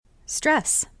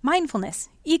Stress, mindfulness,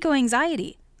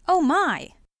 eco-anxiety. Oh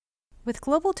my! With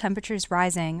global temperatures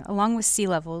rising, along with sea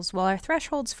levels, while our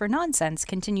thresholds for nonsense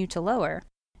continue to lower,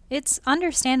 it's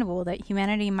understandable that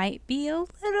humanity might be a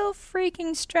little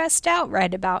freaking stressed out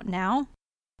right about now.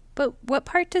 But what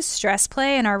part does stress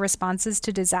play in our responses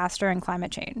to disaster and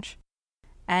climate change?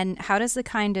 And how does the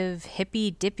kind of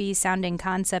hippy-dippy sounding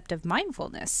concept of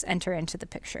mindfulness enter into the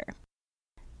picture?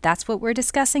 That's what we're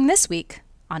discussing this week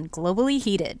on Globally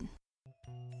Heated.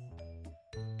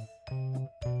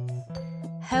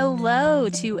 Hello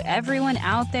to everyone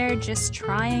out there just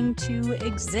trying to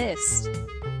exist.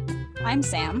 I'm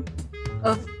Sam.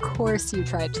 Of course you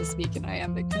tried to speak in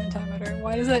iambic pentameter.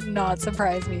 Why does that not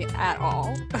surprise me at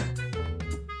all?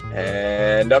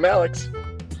 And I'm Alex.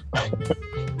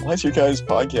 Why is your guys'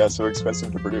 podcast so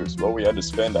expensive to produce? Well, we had to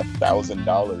spend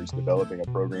 $1,000 developing a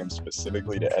program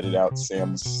specifically to edit out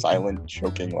Sam's silent,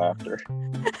 choking laughter.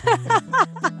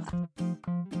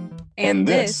 And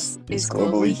this is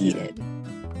Globally Heated.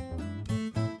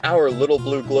 Our little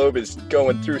blue globe is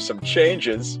going through some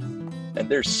changes, and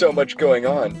there's so much going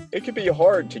on. It can be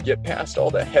hard to get past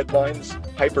all the headlines,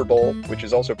 hyperbole, which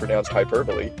is also pronounced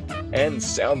hyperbole, and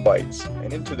sound bites,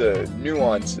 and into the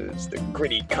nuances, the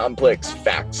gritty, complex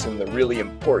facts, and the really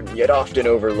important yet often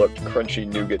overlooked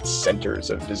crunchy nougat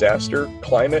centers of disaster,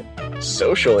 climate,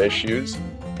 social issues,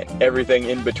 and everything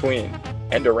in between,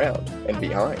 and around, and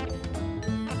behind.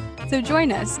 So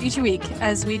join us each week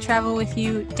as we travel with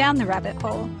you down the rabbit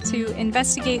hole to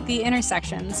investigate the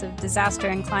intersections of disaster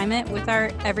and climate with our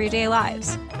everyday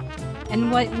lives,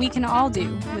 and what we can all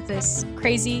do with this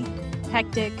crazy,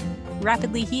 hectic,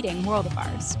 rapidly heating world of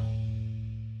ours.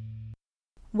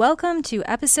 Welcome to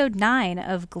episode 9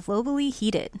 of Globally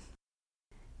Heated.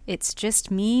 It's just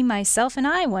me, myself, and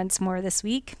I once more this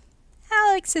week.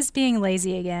 Alex is being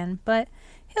lazy again, but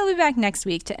he'll be back next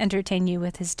week to entertain you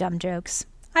with his dumb jokes.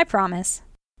 I promise.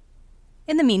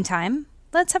 In the meantime,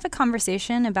 let's have a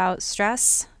conversation about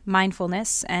stress,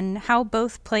 mindfulness, and how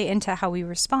both play into how we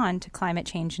respond to climate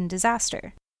change and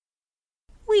disaster.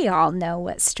 We all know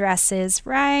what stress is,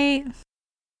 right?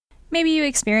 Maybe you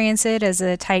experience it as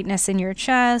a tightness in your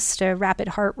chest, a rapid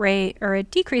heart rate, or a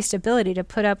decreased ability to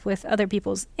put up with other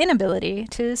people's inability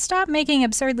to stop making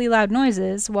absurdly loud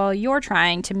noises while you're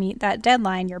trying to meet that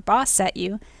deadline your boss set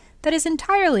you that is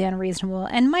entirely unreasonable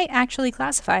and might actually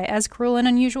classify as cruel and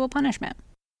unusual punishment.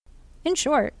 In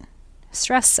short,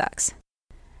 stress sucks.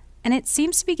 And it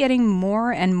seems to be getting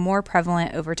more and more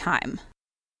prevalent over time.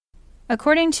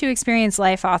 According to Experience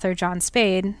Life author John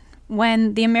Spade,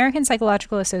 when the American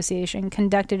Psychological Association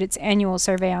conducted its annual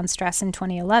survey on stress in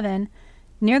 2011,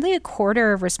 nearly a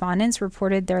quarter of respondents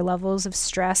reported their levels of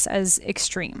stress as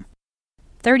extreme.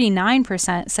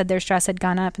 39% said their stress had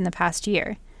gone up in the past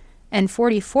year, and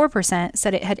 44%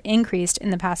 said it had increased in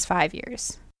the past 5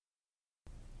 years.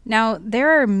 Now,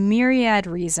 there are myriad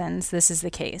reasons this is the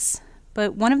case,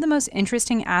 but one of the most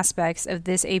interesting aspects of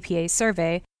this APA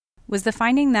survey was the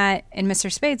finding that, in Mr.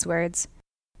 Spade's words,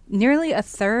 nearly a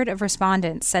third of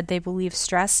respondents said they believe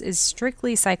stress is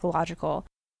strictly psychological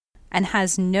and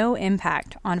has no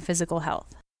impact on physical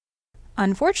health.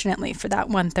 Unfortunately for that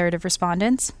 1/3 of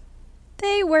respondents,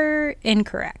 they were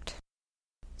incorrect.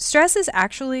 Stress is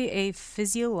actually a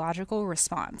physiological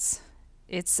response.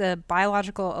 It's a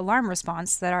biological alarm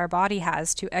response that our body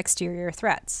has to exterior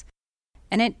threats.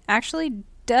 And it actually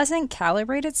doesn't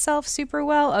calibrate itself super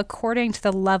well according to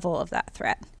the level of that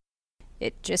threat.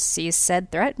 It just sees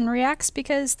said threat and reacts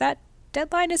because that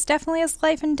deadline is definitely as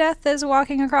life and death as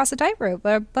walking across a tightrope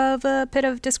above a pit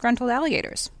of disgruntled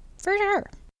alligators. For sure.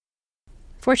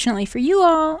 Fortunately for you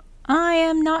all, I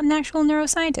am not an actual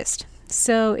neuroscientist.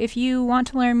 So if you want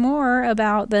to learn more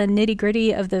about the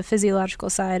nitty-gritty of the physiological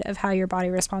side of how your body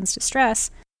responds to stress,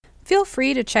 feel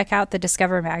free to check out the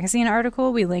Discover magazine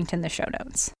article we linked in the show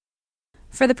notes.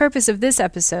 For the purpose of this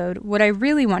episode, what I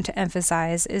really want to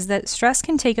emphasize is that stress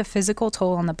can take a physical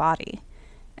toll on the body,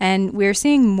 and we're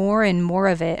seeing more and more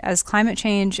of it as climate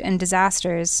change and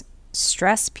disasters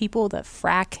stress people the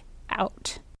frack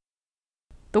out.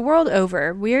 The world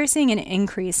over, we are seeing an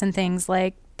increase in things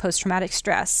like post-traumatic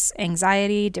stress,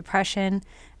 anxiety, depression,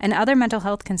 and other mental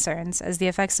health concerns as the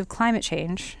effects of climate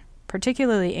change,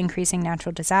 particularly increasing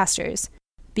natural disasters,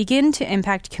 begin to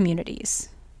impact communities.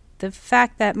 The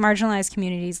fact that marginalized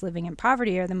communities living in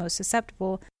poverty are the most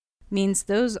susceptible means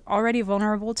those already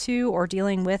vulnerable to or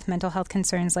dealing with mental health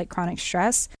concerns like chronic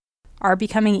stress are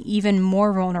becoming even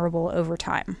more vulnerable over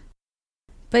time.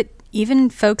 But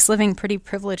even folks living pretty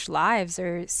privileged lives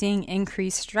are seeing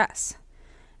increased stress.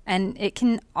 And it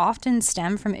can often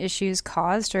stem from issues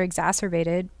caused or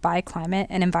exacerbated by climate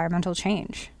and environmental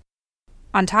change.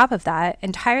 On top of that,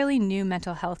 entirely new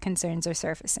mental health concerns are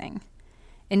surfacing.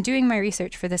 In doing my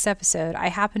research for this episode, I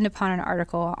happened upon an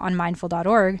article on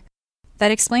mindful.org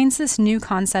that explains this new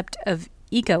concept of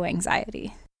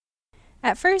eco-anxiety.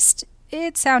 At first,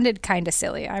 it sounded kind of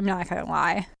silly, I'm not going to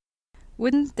lie.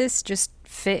 Wouldn't this just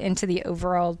fit into the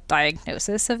overall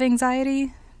diagnosis of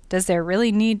anxiety? Does there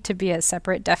really need to be a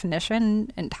separate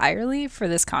definition entirely for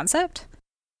this concept?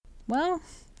 Well,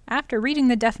 after reading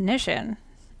the definition,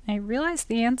 I realized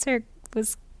the answer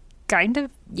was kind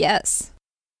of yes.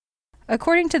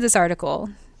 According to this article,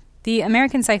 the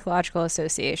American Psychological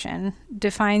Association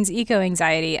defines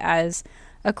eco-anxiety as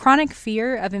a chronic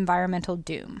fear of environmental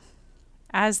doom.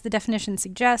 As the definition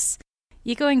suggests,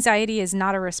 eco-anxiety is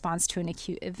not a response to an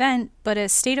acute event, but a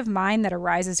state of mind that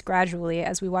arises gradually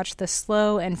as we watch the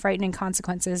slow and frightening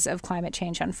consequences of climate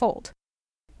change unfold.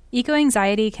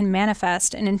 Eco-anxiety can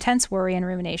manifest in intense worry and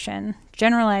rumination,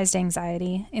 generalized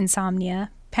anxiety,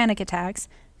 insomnia, panic attacks,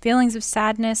 feelings of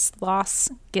sadness, loss,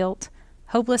 guilt,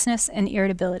 hopelessness, and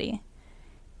irritability.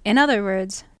 In other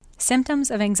words,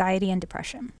 symptoms of anxiety and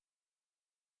depression.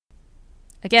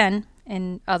 Again,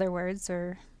 in other words,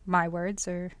 or my words,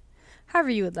 or however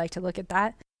you would like to look at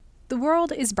that, the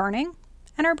world is burning,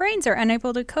 and our brains are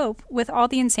unable to cope with all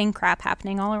the insane crap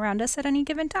happening all around us at any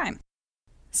given time.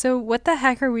 So what the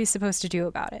heck are we supposed to do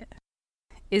about it?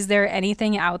 Is there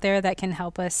anything out there that can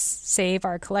help us save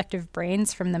our collective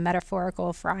brains from the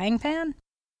metaphorical frying pan?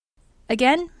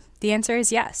 Again, the answer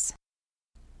is yes.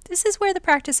 This is where the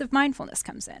practice of mindfulness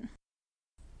comes in.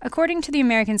 According to the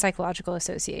American Psychological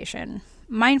Association,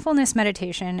 mindfulness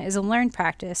meditation is a learned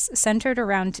practice centered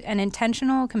around an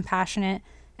intentional, compassionate,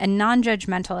 and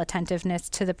non-judgmental attentiveness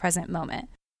to the present moment,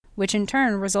 which in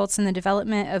turn results in the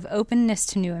development of openness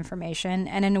to new information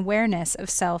and an awareness of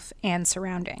self and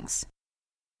surroundings.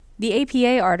 The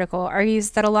APA article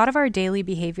argues that a lot of our daily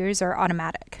behaviors are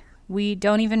automatic. We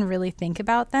don't even really think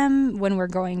about them when we're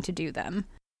going to do them.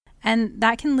 And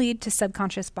that can lead to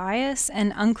subconscious bias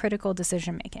and uncritical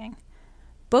decision-making,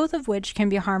 both of which can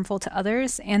be harmful to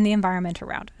others and the environment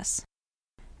around us.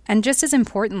 And just as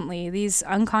importantly, these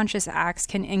unconscious acts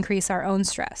can increase our own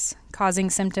stress,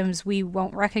 causing symptoms we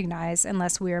won't recognize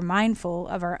unless we are mindful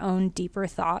of our own deeper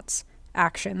thoughts,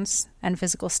 actions, and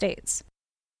physical states.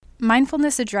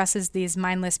 Mindfulness addresses these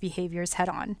mindless behaviors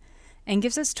head-on and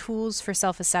gives us tools for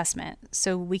self-assessment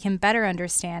so we can better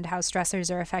understand how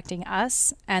stressors are affecting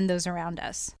us and those around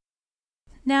us.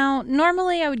 Now,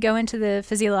 normally I would go into the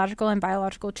physiological and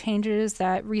biological changes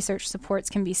that research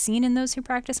supports can be seen in those who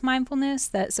practice mindfulness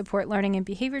that support learning and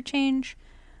behavior change,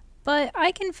 but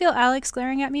I can feel Alex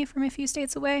glaring at me from a few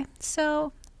states away,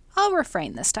 so I'll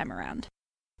refrain this time around.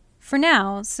 For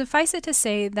now, suffice it to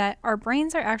say that our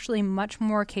brains are actually much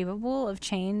more capable of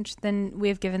change than we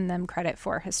have given them credit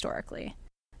for historically.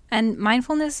 And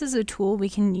mindfulness is a tool we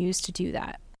can use to do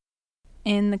that.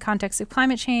 In the context of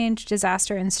climate change,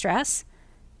 disaster, and stress,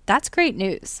 that's great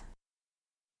news.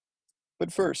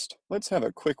 But first, let's have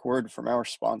a quick word from our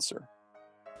sponsor.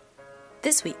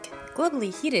 This week,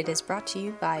 Globally Heated is brought to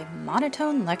you by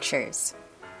Monotone Lectures.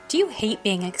 Do you hate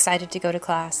being excited to go to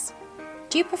class?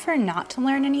 Do you prefer not to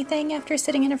learn anything after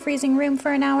sitting in a freezing room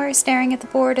for an hour staring at the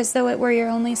board as though it were your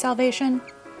only salvation?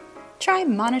 Try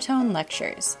Monotone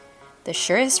Lectures, the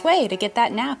surest way to get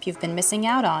that nap you've been missing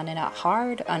out on in a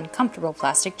hard, uncomfortable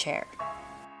plastic chair.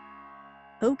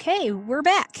 Okay, we're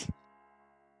back.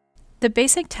 The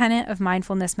basic tenet of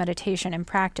mindfulness meditation and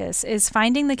practice is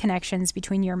finding the connections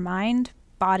between your mind,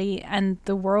 body, and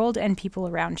the world and people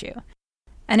around you,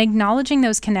 and acknowledging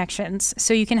those connections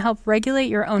so you can help regulate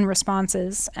your own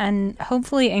responses and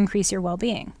hopefully increase your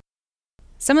well-being.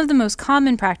 Some of the most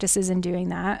common practices in doing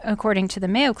that, according to the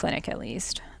Mayo Clinic at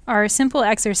least, are simple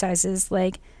exercises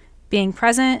like being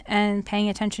present and paying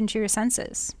attention to your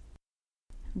senses.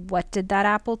 What did that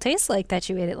apple taste like that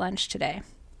you ate at lunch today?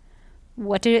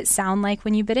 What did it sound like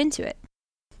when you bit into it?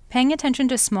 Paying attention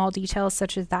to small details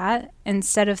such as that,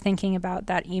 instead of thinking about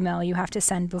that email you have to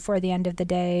send before the end of the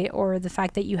day or the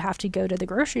fact that you have to go to the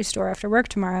grocery store after work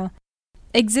tomorrow.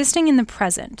 Existing in the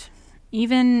present,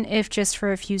 even if just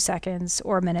for a few seconds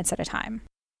or minutes at a time.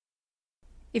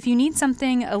 If you need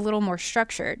something a little more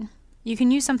structured, you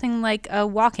can use something like a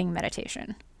walking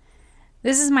meditation.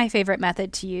 This is my favorite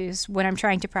method to use when I'm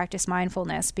trying to practice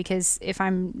mindfulness because if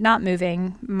I'm not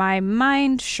moving, my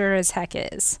mind sure as heck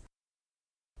is.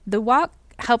 The walk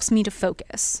helps me to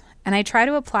focus, and I try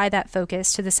to apply that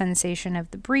focus to the sensation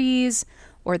of the breeze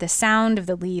or the sound of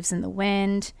the leaves in the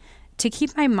wind to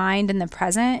keep my mind in the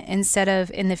present instead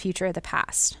of in the future or the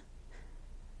past.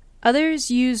 Others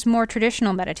use more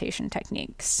traditional meditation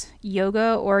techniques,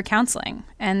 yoga or counseling,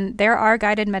 and there are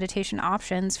guided meditation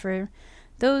options for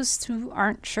those who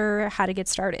aren't sure how to get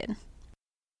started.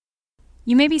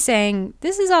 You may be saying,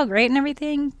 this is all great and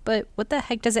everything, but what the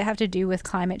heck does it have to do with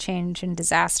climate change and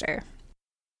disaster?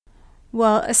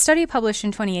 Well, a study published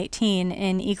in 2018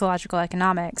 in Ecological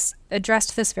Economics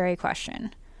addressed this very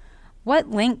question.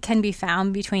 What link can be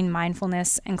found between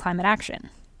mindfulness and climate action?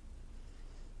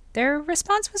 Their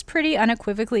response was pretty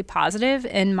unequivocally positive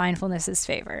in mindfulness's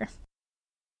favor.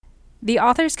 The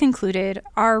authors concluded,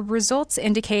 our results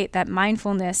indicate that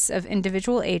mindfulness of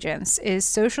individual agents is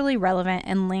socially relevant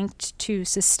and linked to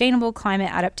sustainable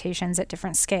climate adaptations at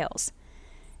different scales.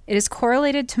 It is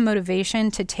correlated to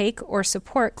motivation to take or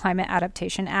support climate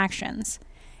adaptation actions.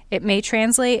 It may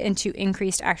translate into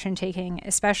increased action taking,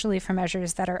 especially for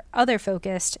measures that are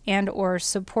other-focused and/or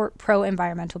support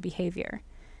pro-environmental behavior.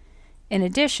 In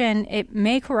addition, it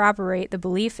may corroborate the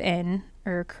belief in,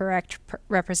 or correct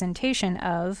representation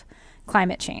of,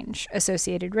 climate change,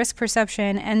 associated risk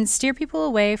perception, and steer people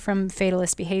away from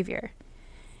fatalist behavior.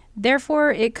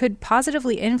 Therefore, it could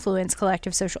positively influence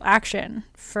collective social action,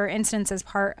 for instance as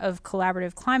part of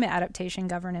collaborative climate adaptation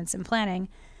governance and planning,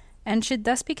 and should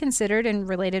thus be considered in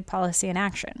related policy and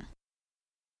action.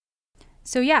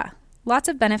 So yeah, lots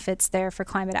of benefits there for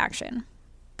climate action.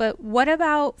 But what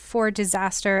about for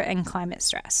disaster and climate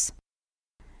stress?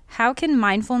 How can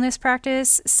mindfulness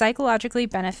practice psychologically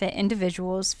benefit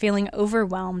individuals feeling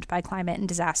overwhelmed by climate and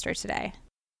disaster today?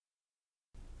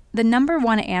 The number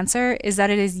one answer is that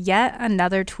it is yet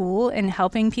another tool in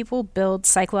helping people build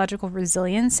psychological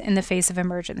resilience in the face of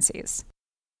emergencies.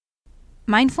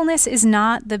 Mindfulness is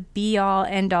not the be-all,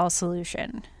 end-all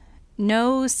solution.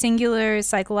 No singular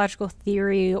psychological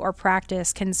theory or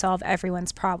practice can solve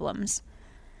everyone's problems.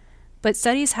 But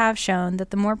studies have shown that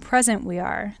the more present we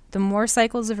are, the more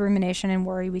cycles of rumination and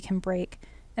worry we can break,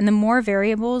 and the more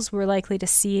variables we're likely to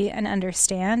see and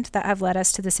understand that have led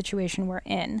us to the situation we're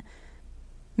in,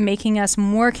 making us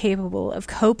more capable of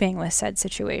coping with said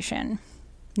situation,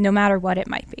 no matter what it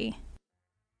might be.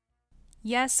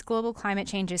 Yes, global climate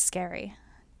change is scary.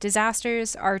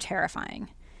 Disasters are terrifying.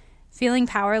 Feeling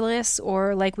powerless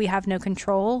or like we have no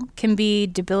control can be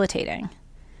debilitating.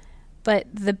 But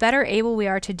the better able we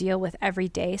are to deal with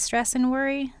everyday stress and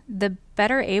worry, the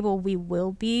better able we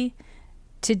will be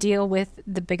to deal with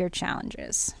the bigger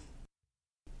challenges.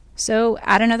 So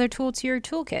add another tool to your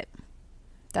toolkit.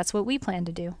 That's what we plan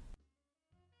to do.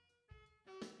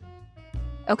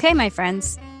 Okay, my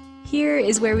friends, here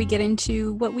is where we get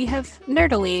into what we have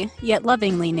nerdily yet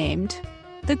lovingly named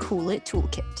the Cool It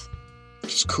Toolkit.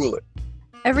 Just cool it.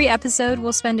 Every episode,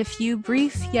 we'll spend a few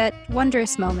brief yet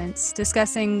wondrous moments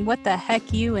discussing what the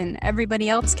heck you and everybody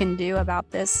else can do about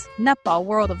this nutball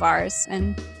world of ours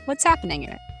and what's happening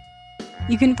in it.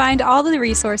 You can find all of the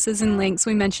resources and links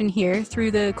we mention here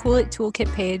through the Cool It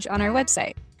Toolkit page on our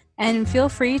website. And feel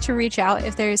free to reach out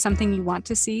if there is something you want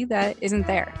to see that isn't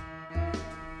there.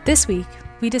 This week,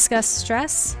 we discuss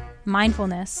stress,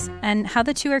 mindfulness, and how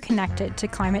the two are connected to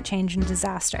climate change and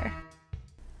disaster.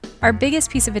 Our biggest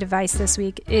piece of advice this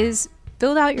week is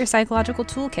build out your psychological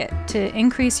toolkit to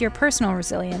increase your personal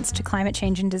resilience to climate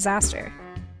change and disaster.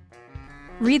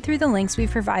 Read through the links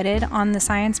we've provided on the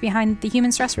science behind the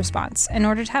human stress response in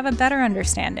order to have a better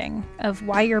understanding of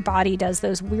why your body does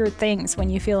those weird things when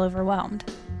you feel overwhelmed.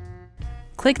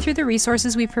 Click through the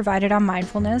resources we provided on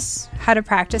mindfulness, how to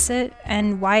practice it,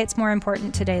 and why it's more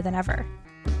important today than ever.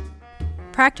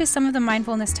 Practice some of the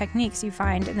mindfulness techniques you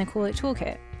find in the Cool It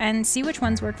Toolkit and see which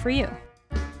ones work for you.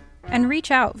 And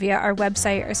reach out via our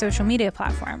website or social media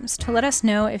platforms to let us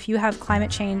know if you have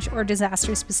climate change or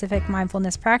disaster-specific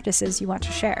mindfulness practices you want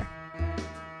to share.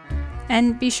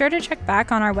 And be sure to check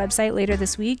back on our website later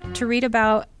this week to read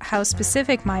about how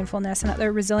specific mindfulness and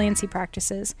other resiliency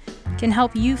practices can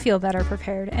help you feel better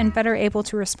prepared and better able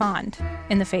to respond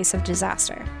in the face of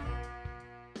disaster.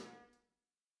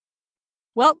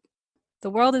 Well, the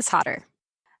world is hotter,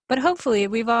 but hopefully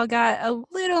we've all got a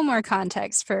little more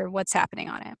context for what's happening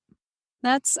on it.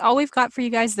 That's all we've got for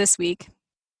you guys this week.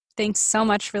 Thanks so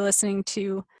much for listening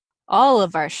to all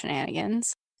of our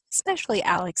shenanigans, especially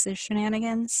Alex's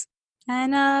shenanigans.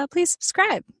 And please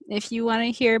subscribe if you want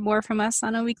to hear more from us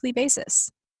on a weekly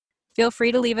basis. Feel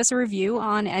free to leave us a review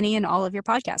on any and all of your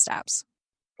podcast apps.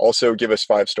 Also, give us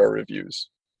 5-star reviews.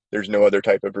 There's no other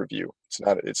type of review.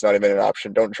 It's not even an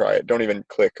option. Don't try it. Don't even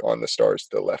click on the stars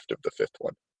to the left of the 5th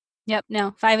one. Yep,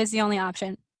 no, 5 is the only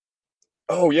option.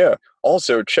 Oh, yeah.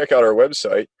 Also, check out our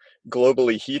website,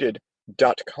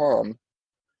 globallyheated.com.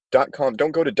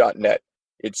 Don't go to .net.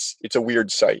 It's a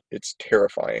weird site. It's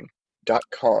terrifying.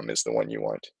 .com is the one you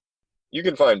want. You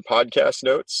can find podcast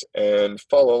notes and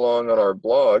follow along on our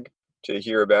blog to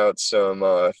hear about some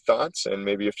thoughts and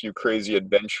maybe a few crazy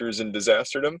adventures in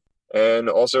disasterdom, and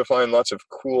also find lots of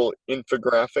cool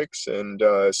infographics and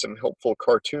some helpful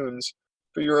cartoons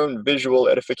for your own visual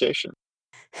edification.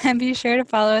 And be sure to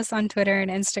follow us on Twitter and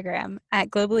Instagram at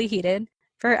Globally Heated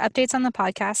for updates on the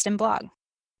podcast and blog.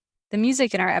 The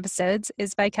music in our episodes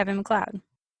is by Kevin MacLeod.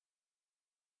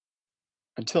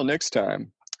 Until next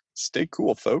time, stay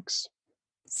cool, folks.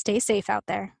 Stay safe out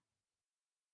there.